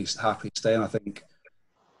 definitely happy staying. I think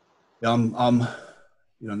I'm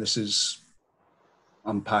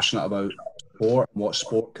passionate about sport and what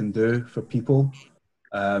sport can do for people.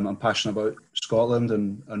 I'm passionate about Scotland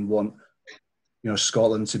and want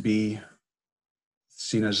Scotland to be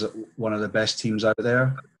seen as one of the best teams out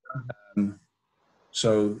there.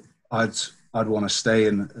 So I'd want to stay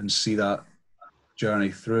and see that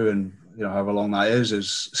journey through, and however long that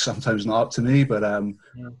is sometimes not up to me, but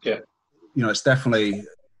it's definitely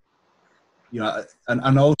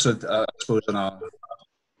and also I suppose in a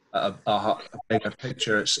bigger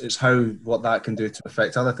picture, it's what that can do to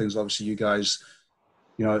affect other things. Obviously, you guys,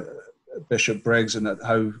 Bishopbriggs, and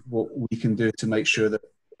what we can do to make sure that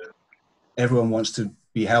everyone wants to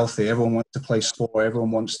be healthy, everyone wants to play sport,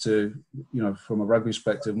 everyone wants to, from a rugby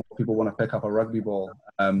perspective, more people want to pick up a rugby ball.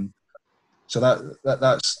 So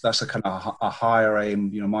that's a kind of a higher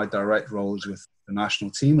aim. My direct role is with the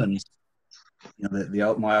national team, and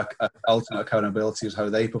my ultimate accountability is how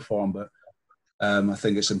they perform. But I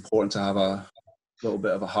think it's important to have a little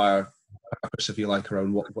bit of a higher purpose, if you like,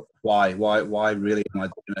 around why really am I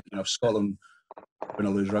doing it? Scotland are going to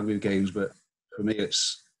lose rugby games, but for me,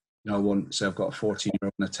 it's I've got a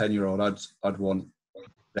 14-year-old and a 10-year-old. I'd want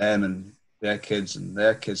them and their kids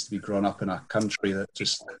to be grown up in a country that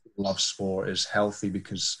just loves sport, is healthy,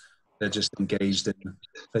 because they're just engaged in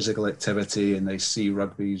physical activity, and they see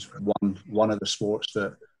rugby as one of the sports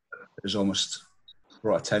that has almost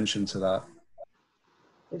brought attention to that.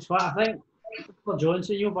 It's what I think. For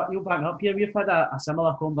Johnson, you'll back up here. We've had a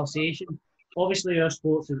similar conversation. Obviously, our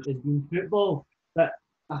sports has been football, but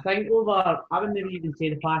I think I wouldn't even say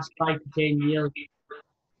the past 5 to 10 years,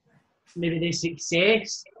 maybe the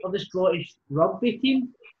success of the Scottish rugby team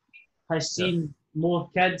has seen more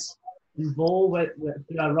kids involved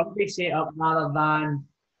with a rugby setup rather than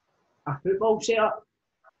a football setup.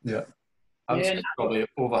 Yeah. I would say probably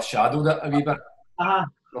overshadowed it a wee bit.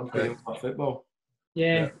 Rugby or football.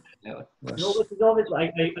 Yeah. Yeah. No, which is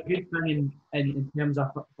obviously a good thing in terms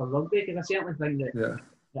of for rugby, because I certainly think that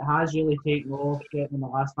it has really taken off in the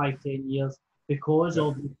last 5-10 years because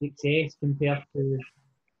of the success compared to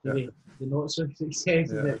the not so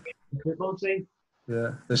success of the football side.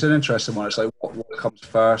 Yeah, it's an interesting one. It's like what comes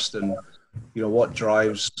first, and what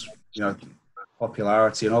drives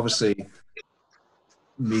popularity, and obviously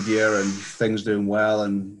media and things doing well,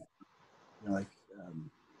 and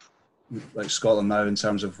like Scotland now in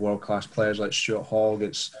terms of world-class players like Stuart Hall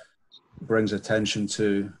brings attention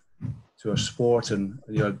to a sport. And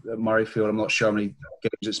at Murrayfield, I'm not sure how many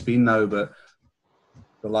games it's been now, but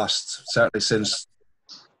the last, certainly since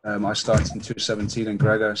I started in 2017 and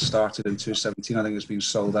Gregor started in 2017, I think it's been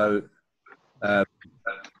sold out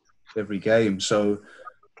every game. So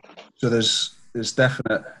there's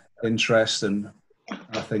definite interest, and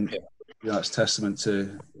I think it's testament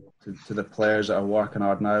to the players that are working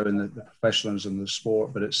hard now and the professionals in the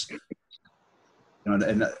sport. But it's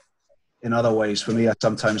in other ways, for me, I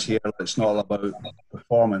sometimes hear it's not all about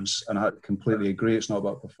performance, and I completely agree it's not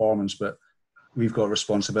about performance, but we've got a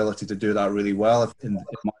responsibility to do that really well in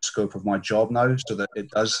my scope of my job now, so that it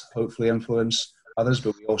does hopefully influence others.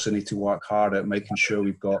 But we also need to work hard at making sure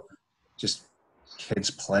we've got just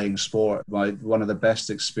kids playing sport. One of the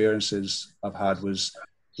best experiences I've had was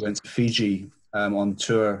we went to Fiji on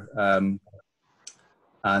tour,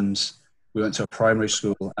 and we went to a primary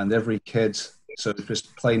school, and every kid, so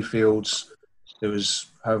just playing fields, there was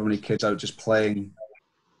however many kids out just playing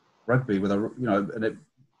rugby with and it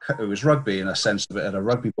was rugby in a sense of it had a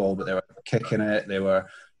rugby ball, but they were kicking it. But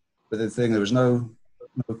the thing, there was no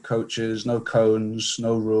coaches, no cones,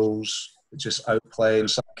 no rules, just out playing.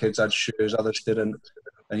 Some kids had shoes, others didn't,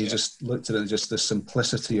 and you just looked at it, just the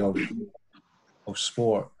simplicity of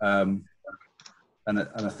sport. And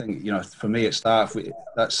I think for me it's that's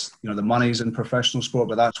the money's in professional sport,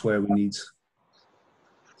 but that's where we need to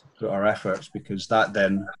put our efforts, because that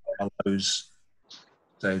then allows,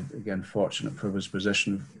 say again, fortunate privileged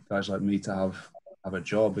position, guys like me to have a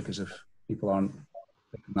job, because if people aren't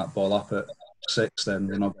picking that ball up at 6, then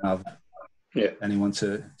they're not going to have anyone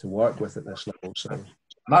to work with at this level. So am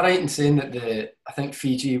I right in saying that I think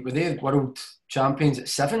Fiji, were they world champions at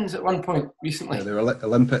sevens at one point recently? Yeah, they were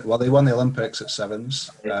Olympic. Well, they won the Olympics at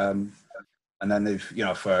sevens, and then they've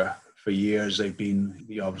for years they've been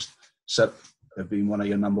they've been one of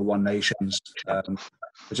your number one nations. They're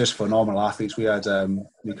just phenomenal athletes. We had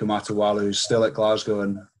Nico Matawalu, who's still at Glasgow,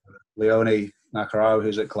 and Leone Nakarau,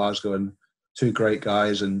 who's at Glasgow, and two great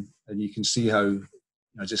guys. And you can see how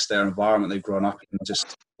just their environment they've grown up in,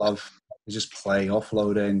 just love. They just play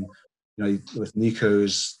offloading. With Nico, who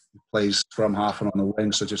plays scrum half and on the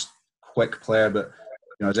wing, so just quick player. But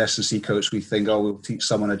as S&C coach, we think, we'll teach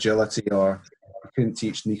someone agility, or we couldn't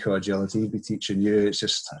teach Nico agility. He'd be teaching you. It's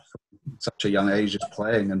just from such a young age, just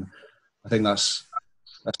playing. And I think that's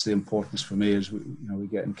the importance for me, is we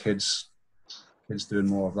getting kids doing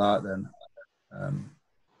more of that. Then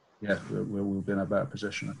we'll be in a better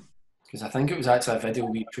position. Because I think it was actually a video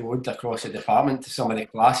we showed across the department to some of the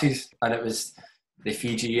classes, and it was the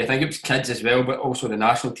Fiji, I think it was kids as well, but also the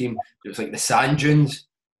national team. It was like the sand dunes,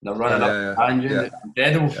 they're running up the sand dunes. It's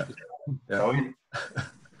incredible. Brilliant.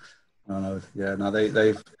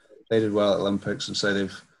 They did well at Olympics, and so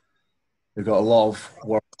they've got a lot of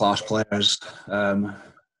world class players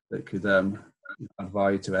that could add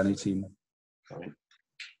value to any team. Brilliant.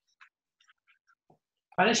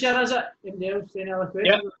 Finisher, is it? Anybody else? Any other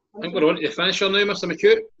questions? Yeah, I think we're on to the finisher now, Mr.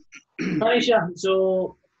 McHugh. Finisher.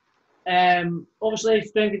 So, obviously,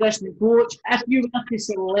 strength and conditioning coach. If you were to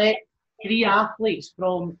select 3 athletes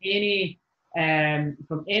from any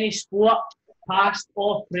sport, past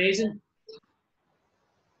or present,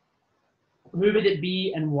 who would it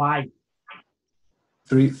be and why?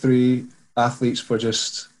 Three athletes for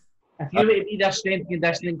just. If you were to be their strength and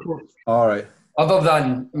conditioning coach. All right. Other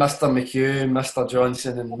than Mr. McHugh, Mr.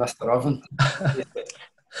 Johnson, and Mr. Oven.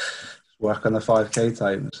 Work on the 5K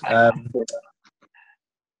times.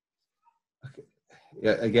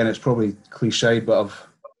 Again, it's probably cliched, but I've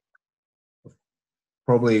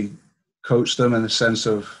probably coached them in the sense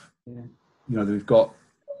of, we've got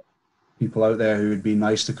people out there who would be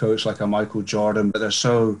nice to coach, like a Michael Jordan, but they're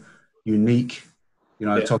so unique.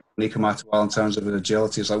 I talk to Nico Matawalu in terms of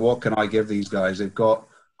agility. It's like, what can I give these guys? They've got,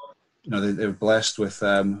 they're blessed with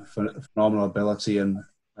phenomenal ability and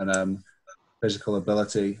physical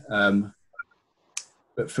ability.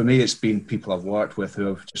 But for me, it's been people I've worked with who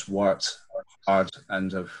have just worked hard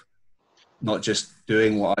and have not just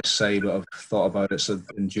doing what I say, but I've thought about it. So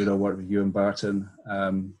in judo, I worked with Ewan Burton,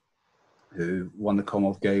 who won the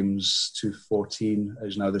Commonwealth Games 2014,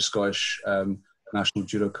 is now the Scottish national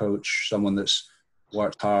judo coach, someone that's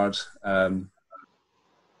worked hard. And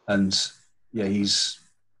yeah, he's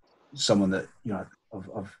someone that, you know,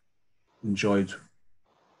 I've enjoyed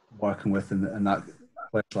working with in that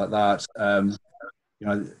place like that. You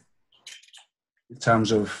know, in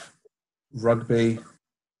terms of rugby,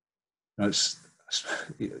 you know,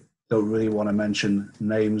 don't really want to mention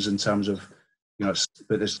names in terms of, you know,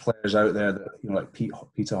 but there's players out there that, you know, like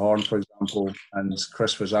Peter Horn, for example, and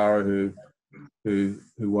Chris Fazara, who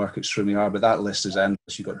work extremely hard. But that list is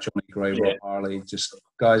endless. You've got Johnny Gray, Rob Harley, just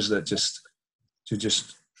guys that just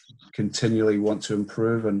continually want to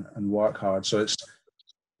improve and work hard. So it's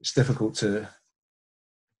difficult to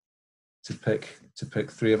pick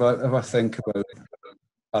three. If I think about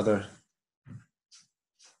other,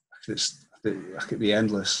 it could be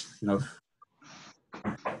endless. You know,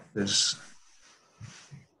 there's,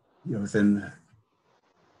 you know, within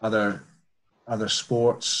other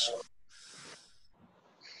sports.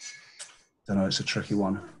 I don't know, it's a tricky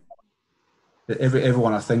one.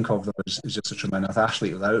 Everyone I think of though is just a tremendous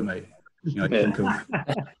athlete without me. You know, think of,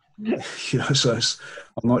 you know, so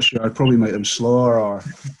I'm not sure. I'd probably make them slower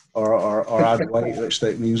or add weight, which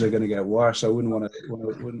means they're going to get worse. I wouldn't want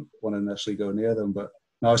to necessarily go near them. But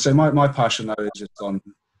no, I say my passion now is just on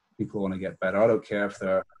people who want to get better. I don't care if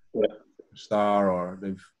they're a star or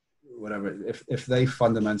they've whatever. If they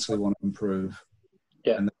fundamentally want to improve,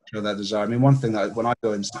 and they show that desire. I mean, one thing that when I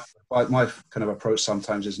go into my kind of approach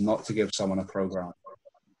sometimes is not to give someone a program.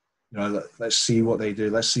 You know, let's see what they do.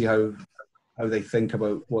 Let's see how they think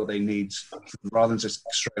about what they need, rather than just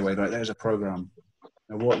straight away, right, there's a program.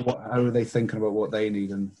 You know, how are they thinking about what they need?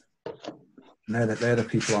 And they're the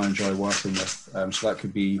people I enjoy working with. So that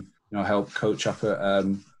could be, you know, help coach up at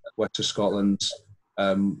West of Scotland.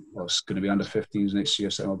 It's going to be under 15s next year.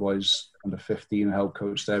 So my boys under 15, help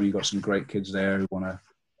coach them. You've got some great kids there who want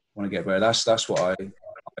to get better. That's what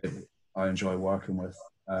I enjoy working with.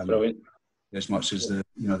 Brilliant. As much as the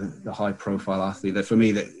high profile athlete. That for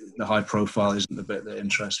me, the high profile isn't the bit that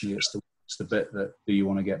interests me. It's the bit that do you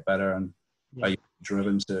want to get better and are you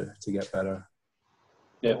driven to get better.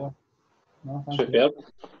 Yeah. No, superb.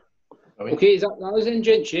 Okay, that was in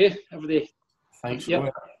gents, yeah, everybody. Thanks.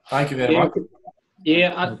 Yep. Thank you very much.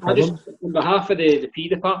 Yeah, I just, on behalf of the PE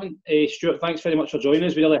department, Stuart, thanks very much for joining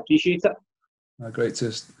us. We really appreciate it. Great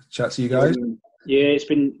to chat to you guys. Yeah, it's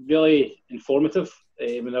been really informative.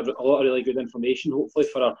 And a lot of really good information, hopefully,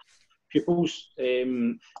 for our pupils.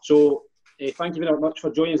 So thank you very much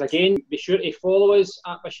for joining us again. Be sure to follow us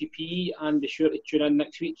at Bishy PE and be sure to tune in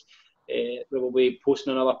next week. We will be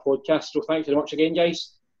posting another podcast. So thanks very much again,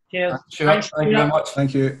 guys. Cheers. Thank you very much.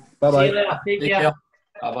 Thank you. Bye-bye. See you later. Take care.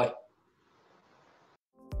 Bye-bye.